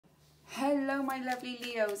Hello my lovely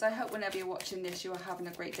Leos, I hope whenever you're watching this you are having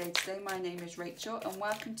a great day today. My name is Rachel and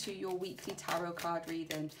welcome to your weekly tarot card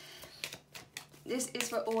reading. This is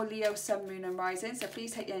for all Leo, Sun, Moon and Rising, so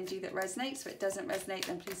please take the energy that resonates. If it doesn't resonate,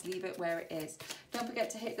 then please leave it where it is. Don't forget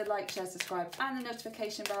to hit the like, share, subscribe and the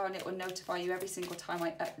notification bell, and it will notify you every single time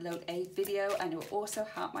I upload a video, and it will also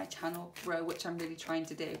help my channel grow, which I'm really trying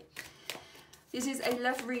to do. This is a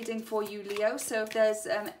love reading for you, Leo, so if there's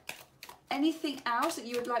anything else that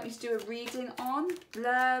you would like me to do a reading on,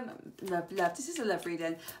 love, this is a love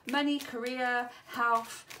reading, money, career,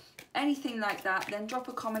 health, anything like that, then drop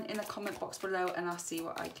a comment in the comment box below and I'll see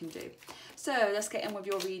what I can do. So let's get in with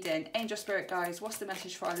your reading. Angel Spirit guys, what's the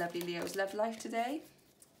message for our lovely Leo's love life today?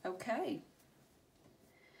 Okay.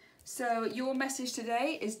 So your message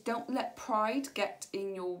today is don't let pride get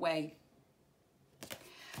in your way.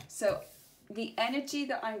 So the energy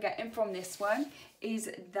that I'm getting from this one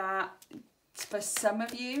is that for some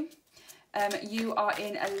of you, you are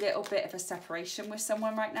in a little bit of a separation with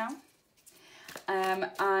someone right now.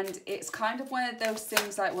 And it's kind of one of those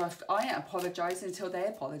things like, well, I ain't apologising until they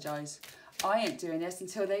apologise. I ain't doing this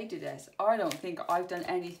until they do this. I don't think I've done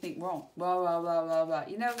anything wrong. Blah, blah, blah, blah, blah.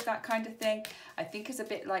 You know, that kind of thing. I think it's a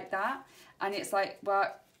bit like that. And it's like,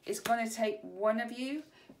 well, it's going to take one of you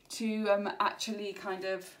to actually kind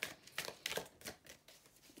of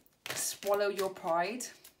swallow your pride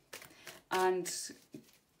and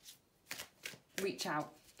reach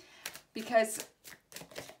out, because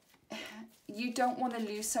you don't want to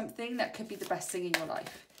lose something that could be the best thing in your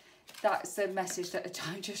life. That's the message that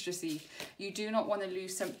I just received. You do not want to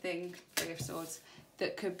lose something, Three of Swords,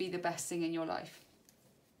 that could be the best thing in your life.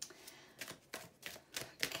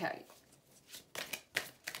 Okay.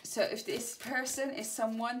 So if this person is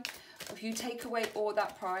someone, if you take away all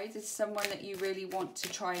that pride, it's someone that you really want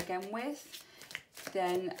to try again with,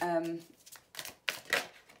 then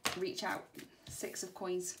reach out. Six of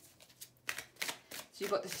Coins. So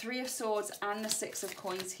you've got the Three of Swords and the Six of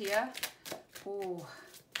Coins here. Oh,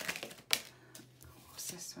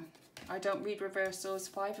 what's this one? I don't read reversals.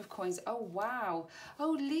 Five of Coins. Oh, wow.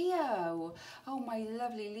 Oh, Leo. Oh, my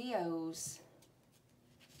lovely Leos.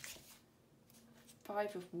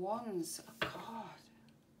 Five of Wands. Oh, God.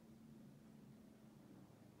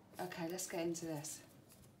 Okay, let's get into this.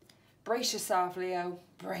 Brace yourself, Leo.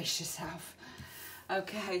 Brace yourself.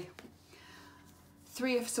 Okay.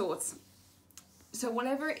 Three of Swords. So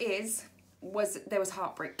whatever it is, there was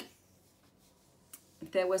heartbreak.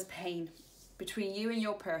 There was pain. Between you and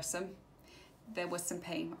your person, there was some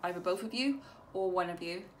pain. Either both of you or one of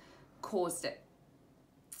you caused it.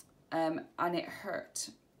 And it hurt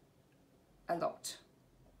a lot.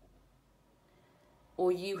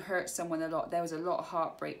 Or you hurt someone a lot. There was a lot of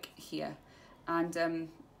heartbreak here. And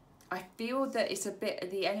I feel that it's a bit,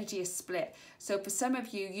 the energy is split. So for some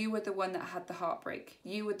of you, you were the one that had the heartbreak.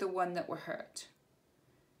 You were the one that were hurt.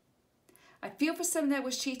 I feel for some there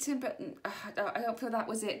was cheating, but I don't feel that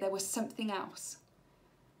was it. There was something else.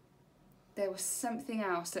 There was something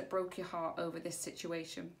else that broke your heart over this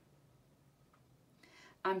situation.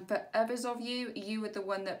 And for others of you, you were the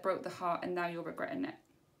one that broke the heart and now you're regretting it.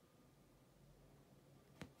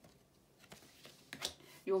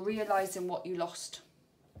 You're realising what you lost.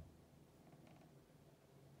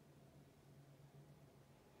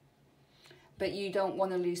 But you don't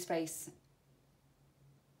want to lose face.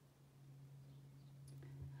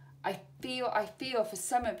 I feel for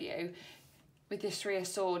some of you, with this Three of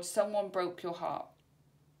Swords, someone broke your heart.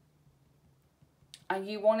 And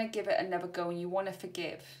you want to give it another go and you want to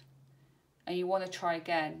forgive. And you want to try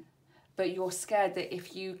again. But you're scared that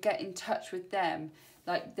if you get in touch with them,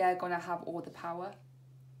 like they're going to have all the power.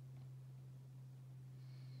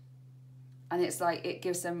 And it's like it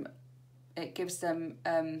gives them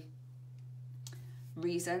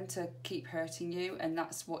reason to keep hurting you, and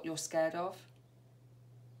that's what you're scared of.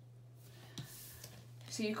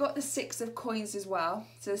 So you've got the Six of Coins as well.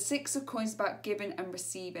 So the Six of Coins is about giving and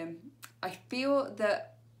receiving. I feel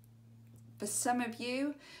that for some of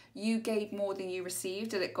you, you gave more than you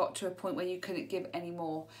received, and it got to a point where you couldn't give any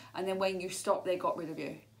more. And then when you stopped, they got rid of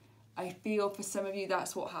you. I feel for some of you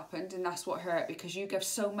that's what happened, and that's what hurt, because you gave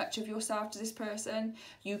so much of yourself to this person.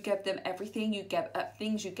 You gave them everything. You gave up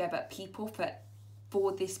things. You gave up people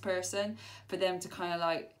for this person, for them to kind of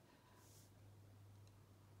like,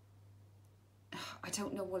 I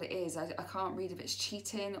don't know what it is. I can't read if it's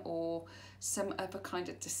cheating or some other kind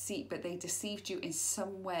of deceit, but they deceived you in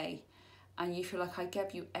some way and you feel like I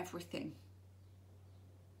gave you everything.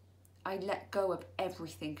 I let go of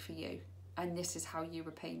everything for you and this is how you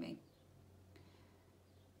repay me.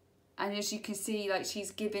 And as you can see, like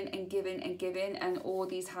she's giving and giving and giving, and all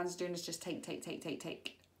these hands doing is just take, take, take, take,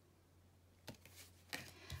 take.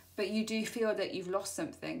 But you do feel that you've lost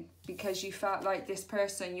something because you felt like this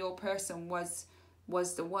person, your person, was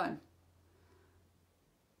the one.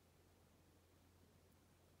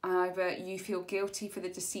 Either you feel guilty for the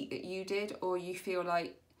deceit that you did, or you feel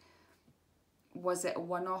like, was it a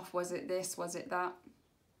one-off? Was it this? Was it that?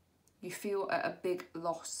 You feel at a big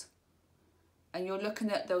loss. And you're looking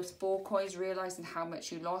at those 4 coins, realising how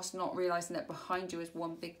much you lost, not realising that behind you is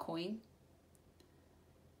one big coin.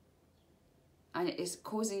 And it is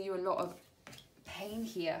causing you a lot of pain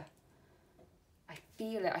here. I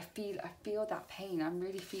feel it. I feel that pain. I'm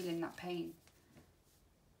really feeling that pain.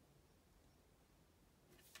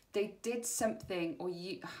 They did something, or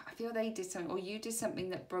I feel they did something, or you did something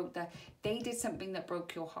that they did something that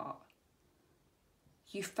broke your heart.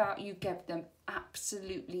 You felt you gave them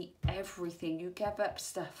absolutely everything. You gave up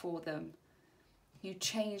stuff for them. You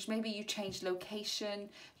changed, maybe you changed location,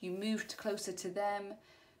 you moved closer to them,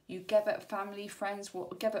 you gave up family, friends,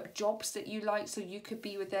 gave up jobs that you liked so you could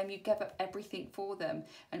be with them. You gave up everything for them,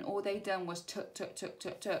 and all they done was took,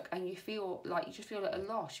 and you just feel at a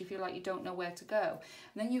loss. You feel like you don't know where to go.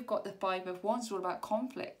 And then you've got the 5 of Wands, all about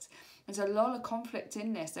conflict. There's a lot of conflict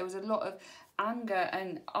in this. There was a lot of anger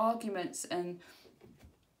and arguments, and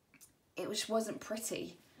it just wasn't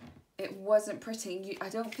pretty. It wasn't pretty. I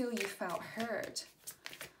don't feel you felt heard.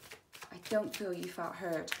 I don't feel you felt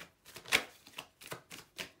heard.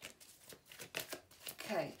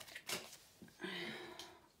 Okay.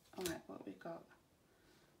 Alright, what we got?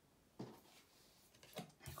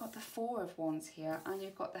 You've got the 4 of Wands here, and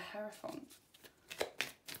you've got the Hierophant.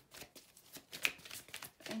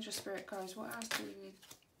 Angel Spirit guys, what else do we need?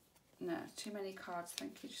 No, too many cards,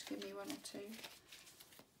 thank you. Just give me 1 or 2.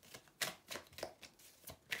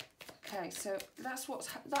 Okay, so that's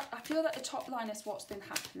I feel that the top line is what's been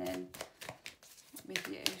happening with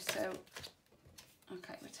you. So,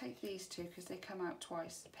 okay, we'll take these 2 because they come out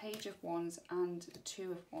twice. Page of Wands and the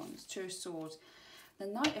 2 of Wands, 2 of Swords. The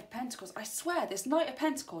Knight of Pentacles. I swear, this Knight of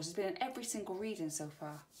Pentacles has been in every single reading so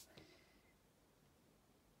far.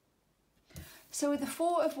 So with the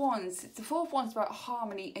 4 of Wands is about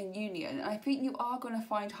harmony and union. And I think you are going to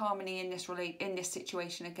find harmony in this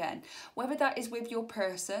situation again. Whether that is with your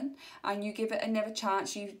person and you give it another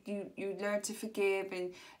chance, you learn to forgive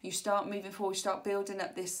and you start moving forward, you start building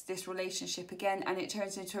up this relationship again, and it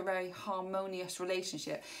turns into a very harmonious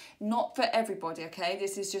relationship. Not for everybody, okay?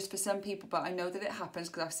 This is just for some people, but I know that it happens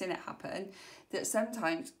because I've seen it happen. That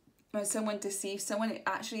sometimes when someone deceives someone, it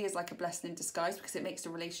actually is like a blessing in disguise because it makes the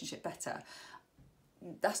relationship better.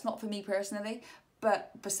 That's not for me personally, but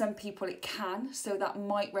for some people it can, so that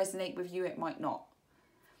might resonate with you, it might not.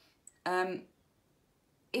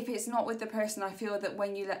 If it's not with the person, I feel that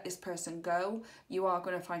when you let this person go, you are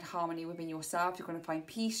going to find harmony within yourself, you're going to find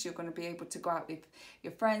peace, you're going to be able to go out with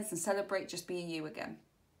your friends and celebrate just being you again.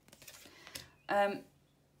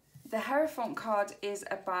 The Hierophant card is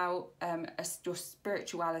about your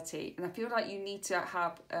spirituality, and I feel like you need to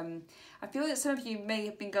have, I feel that some of you may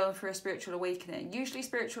have been going through a spiritual awakening. Usually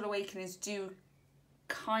spiritual awakenings do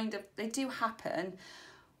happen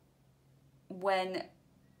when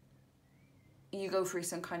you go through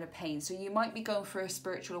some kind of pain. So you might be going through a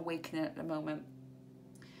spiritual awakening at the moment.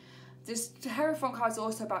 The Hierophant card is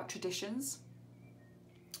also about traditions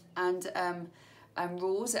and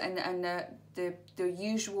rules and the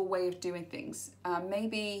usual way of doing things.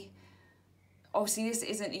 Maybe, obviously this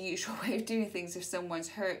isn't a usual way of doing things if someone's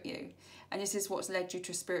hurt you, and this is what's led you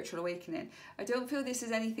to a spiritual awakening. I don't feel this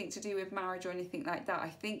is anything to do with marriage or anything like that. I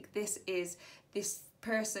think this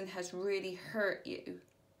person has really hurt you.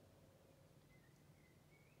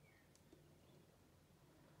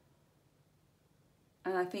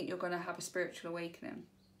 And I think you're going to have a spiritual awakening.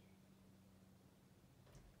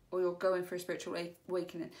 Or you're going for a spiritual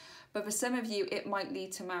awakening. But for some of you, it might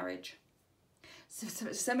lead to marriage.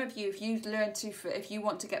 So some of you, if you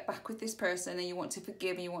want to get back with this person and you want to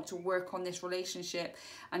forgive and you want to work on this relationship,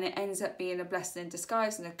 and it ends up being a blessing in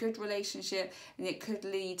disguise and a good relationship, and it could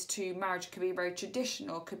lead to marriage. It could be very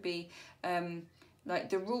traditional, it could be like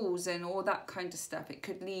the rules and all that kind of stuff. It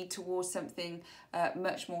could lead towards something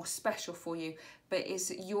much more special for you, but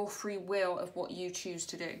it's your free will of what you choose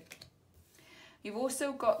to do. You've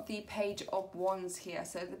also got the Page of Wands here.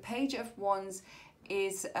 So the Page of Wands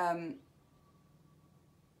is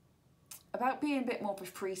about being a bit more of a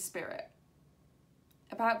free spirit,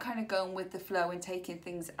 about kind of going with the flow and taking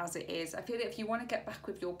things as it is. I feel that if you want to get back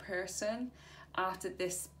with your person after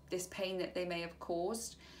this pain that they may have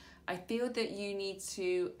caused, I feel that you need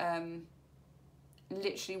to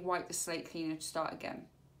literally wipe the slate clean and start again,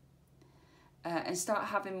 and start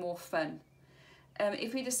having more fun.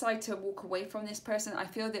 If you decide to walk away from this person, I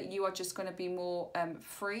feel that you are just going to be more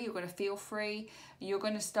free. You're going to feel free. You're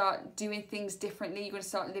going to start doing things differently. You're going to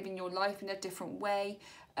start living your life in a different way.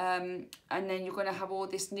 And then you're going to have all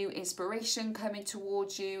this new inspiration coming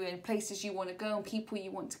towards you, and places you want to go and people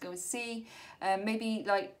you want to go and see. Maybe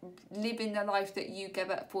like living the life that you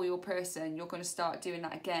gave up for your person. You're going to start doing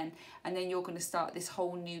that again. And then you're going to start this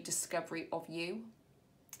whole new discovery of you.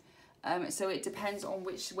 So it depends on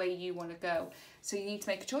which way you want to go. So you need to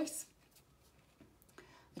make a choice.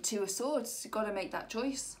 The Two of Swords, you've got to make that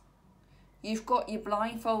choice. You've got your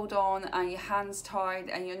blindfold on and your hands tied,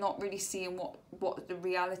 and you're not really seeing what the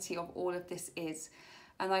reality of all of this is.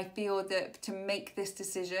 And I feel that to make this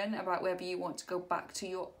decision about whether you want to go back to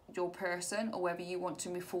your person or whether you want to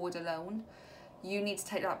move forward alone, you need to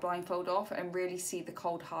take that blindfold off and really see the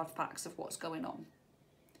cold hard facts of what's going on.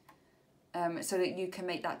 So that you can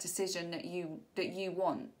make that decision that you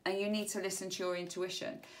want, and you need to listen to your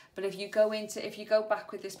intuition. But if you go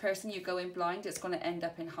back with this person, you go in blind, it's going to end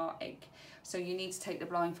up in heartache. So you need to take the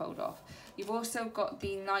blindfold off. You've also got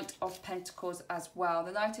the Knight of Pentacles as well.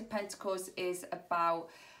 The Knight of Pentacles is about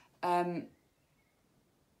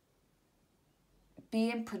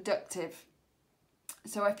being productive.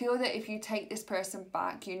 So I feel that if you take this person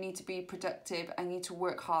back, you need to be productive and you need to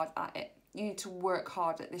work hard at it. You need to work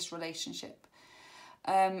hard at this relationship.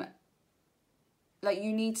 Like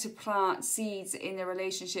you need to plant seeds in a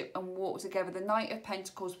relationship and walk together. The Knight of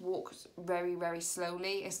Pentacles walks very, very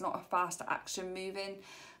slowly. It's not a fast action moving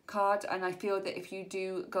card. And I feel that if you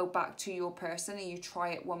do go back to your person and you try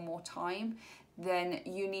it one more time, then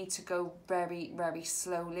you need to go very, very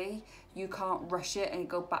slowly. You can't rush it and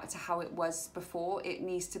go back to how it was before. It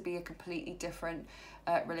needs to be a completely different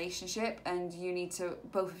relationship, and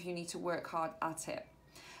both of you need to work hard at it.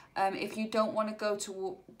 If you don't want to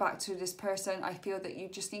go back to this person, I feel that you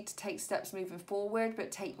just need to take steps moving forward,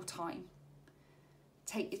 but take your time.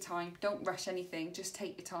 Take your time. Don't rush anything. Just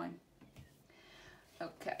take your time.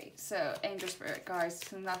 Okay, so Angel Spirit, guys,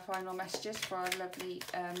 some final messages for our lovely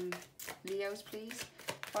Leos, please.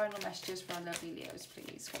 Final messages for our lovely Leos,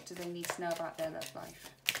 please. What do they need to know about their love life?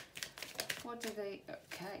 What do they...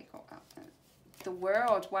 Okay, got that. The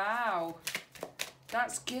World, wow.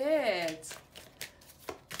 That's good.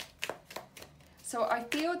 So I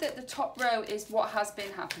feel that the top row is what has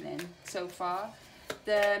been happening so far.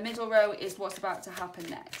 The middle row is what's about to happen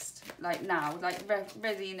next. Like now, like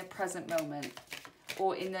really in the present moment.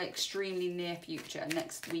 Or in the extremely near future,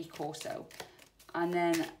 next week or so. And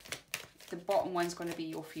then the bottom one's going to be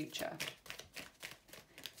your future.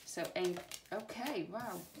 So, okay,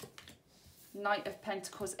 wow. Knight of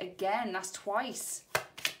Pentacles again, that's twice.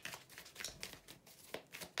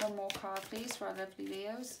 One more card, please, for our lovely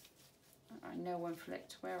Leos. I know one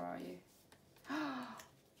flipped. Where are you?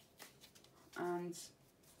 And...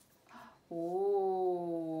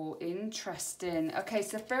 oh, interesting. Okay,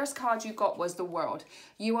 so the first card you got was the World.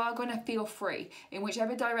 You are going to feel free. In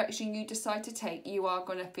whichever direction you decide to take, you are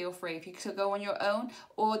going to feel free. If you could go on your own,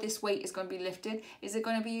 or this weight is going to be lifted. Is it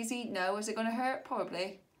going to be easy? No. Is it going to hurt?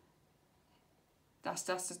 Probably. That's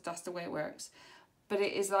the way it works. But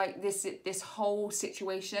it is like this whole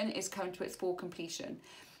situation is coming to its full completion.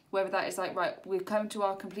 Whether that is like, right, we've come to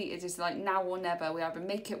our completed, it's like now or never. We either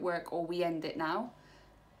make it work or we end it now.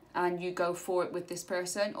 And you go for it with this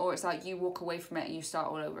person, or it's like you walk away from it and you start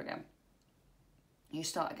all over again. You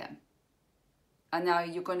start again. And now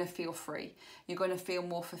you're going to feel free. You're going to feel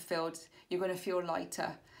more fulfilled. You're going to feel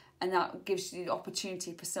lighter. And that gives you the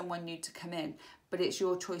opportunity for someone new to come in. But it's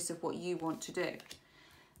your choice of what you want to do.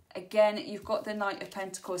 Again, you've got the Knight of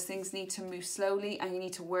Pentacles. Things need to move slowly and you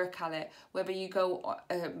need to work at it. Whether you go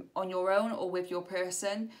on your own or with your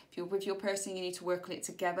person. If you're with your person, you need to work on it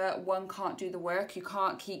together. One can't do the work. You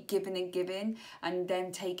can't keep giving and giving and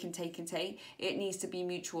then take and take and take. It needs to be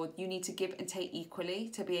mutual. You need to give and take equally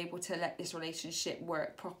to be able to let this relationship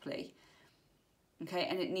work properly. Okay,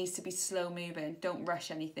 and it needs to be slow moving. Don't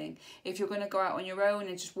rush anything. If you're going to go out on your own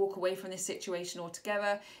and just walk away from this situation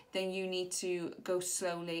altogether, then you need to go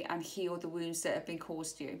slowly and heal the wounds that have been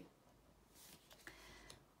caused you.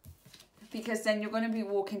 Because then you're going to be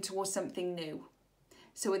walking towards something new.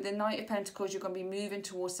 So with the Knight of Pentacles, you're going to be moving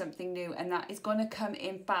towards something new, and that is going to come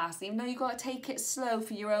in fast. Even though you've got to take it slow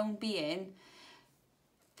for your own being,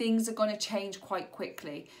 things are going to change quite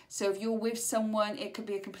quickly. So if you're with someone, it could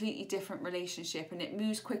be a completely different relationship and it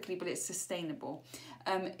moves quickly, but it's sustainable.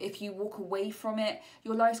 If you walk away from it,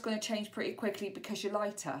 your life's going to change pretty quickly because you're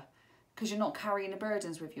lighter, because you're not carrying the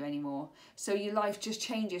burdens with you anymore. So your life just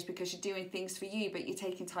changes because you're doing things for you, but you're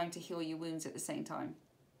taking time to heal your wounds at the same time.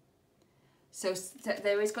 So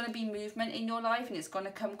there is going to be movement in your life and it's going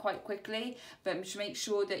to come quite quickly, but just make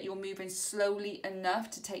sure that you're moving slowly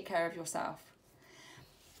enough to take care of yourself.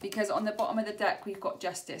 Because on the bottom of the deck, we've got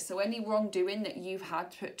justice. So any wrongdoing that you've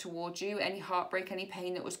had put towards you, any heartbreak, any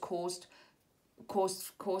pain that was caused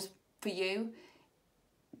for you,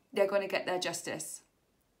 they're going to get their justice.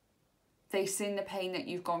 They've seen the pain that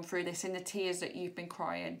you've gone through. They've seen the tears that you've been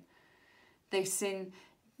crying.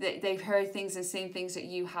 They've heard things and seen things that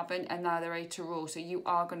you haven't, and now they're ready to rule. So you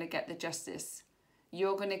are going to get the justice.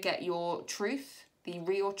 You're going to get your truth, the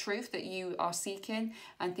real truth that you are seeking,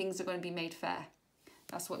 and things are going to be made fair.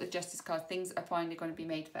 That's what the justice card, things are finally going to be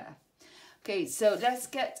made fair. Okay, so let's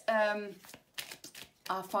get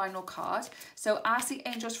our final card. So ask the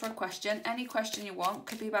angels for a question. Any question you want.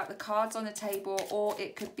 Could be about the cards on the table, or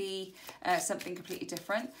it could be something completely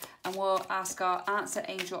different. And we'll ask our answer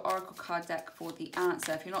angel oracle card deck for the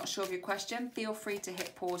answer. If you're not sure of your question, feel free to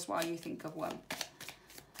hit pause while you think of one.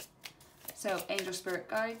 So angel spirit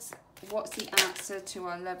guides, what's the answer to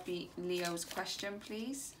our lovely Leo's question,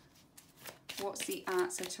 please? What's the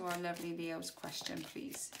answer to our lovely Leo's question,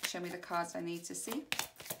 please? Show me the cards I need to see.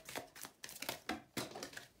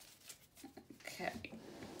 Okay,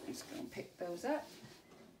 I'm just going to pick those up.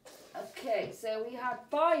 Okay, so we had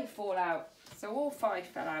 5 fall out. So all 5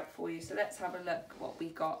 fell out for you. So let's have a look what we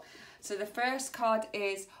got. So the first card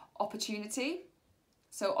is opportunity.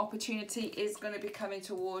 So opportunity is going to be coming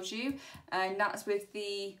towards you. And that's with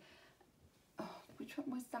the... Oh, which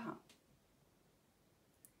one was that?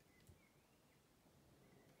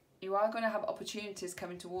 You are going to have opportunities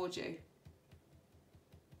coming towards you.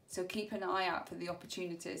 So keep an eye out for the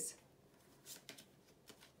opportunities.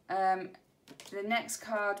 The next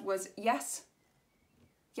card was yes.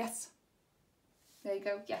 Yes. There you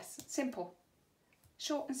go. Yes. Simple.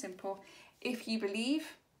 Short and simple. If you believe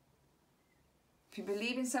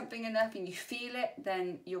in something enough and you feel it,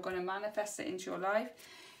 then you're going to manifest it into your life.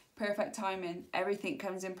 Perfect timing. Everything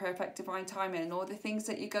comes in perfect divine timing, and all the things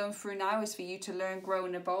that you're going through now is for you to learn, grow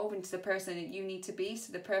and evolve into the person that you need to be,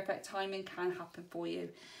 so the perfect timing can happen for you.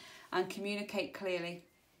 And communicate clearly.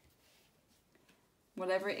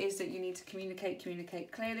 Whatever it is that you need to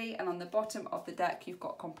communicate clearly. And on the bottom of the deck you've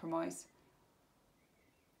got compromise.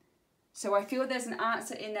 So I feel there's an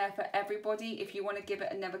answer in there for everybody. If you want to give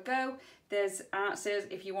it another go, there's answers.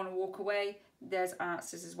 If you want to walk away, there's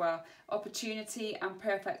answers as well. Opportunity and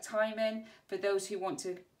perfect timing for those who want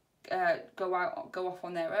to go off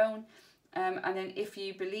on their own. And then if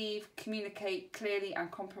you believe, communicate clearly and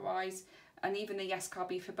compromise. And even the yes card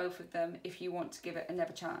be for both of them if you want to give it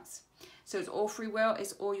another chance. So it's all free will,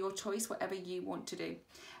 it's all your choice, whatever you want to do.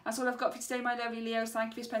 That's all I've got for today, my lovely Leos.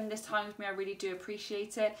 Thank you for spending this time with me. I really do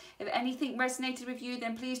appreciate it. If anything resonated with you,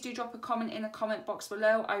 then please do drop a comment in the comment box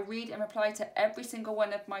below. I read and reply to every single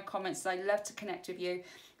one of my comments. I love to connect with you.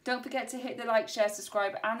 Don't forget to hit the like, share,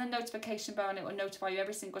 subscribe and the notification bell, and it will notify you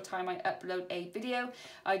every single time I upload a video.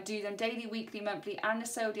 I do them daily, weekly, monthly and the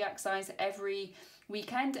zodiac signs every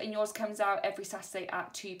weekend, and yours comes out every Saturday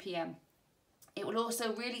at 2 p.m. It will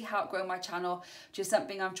also really help grow my channel, which is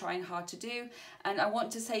something I'm trying hard to do. And I want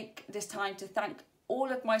to take this time to thank all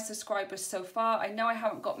of my subscribers so far. I know I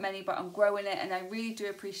haven't got many, but I'm growing it and I really do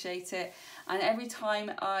appreciate it. And every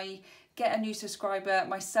time I get a new subscriber,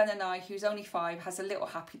 my son and I, who's only 5, has a little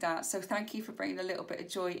happy dance. So thank you for bringing a little bit of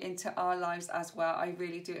joy into our lives as well. I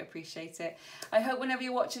really do appreciate it. I hope whenever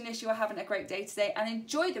you're watching this, you are having a great day today and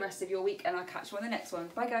enjoy the rest of your week, and I'll catch you on the next one.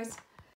 Bye guys.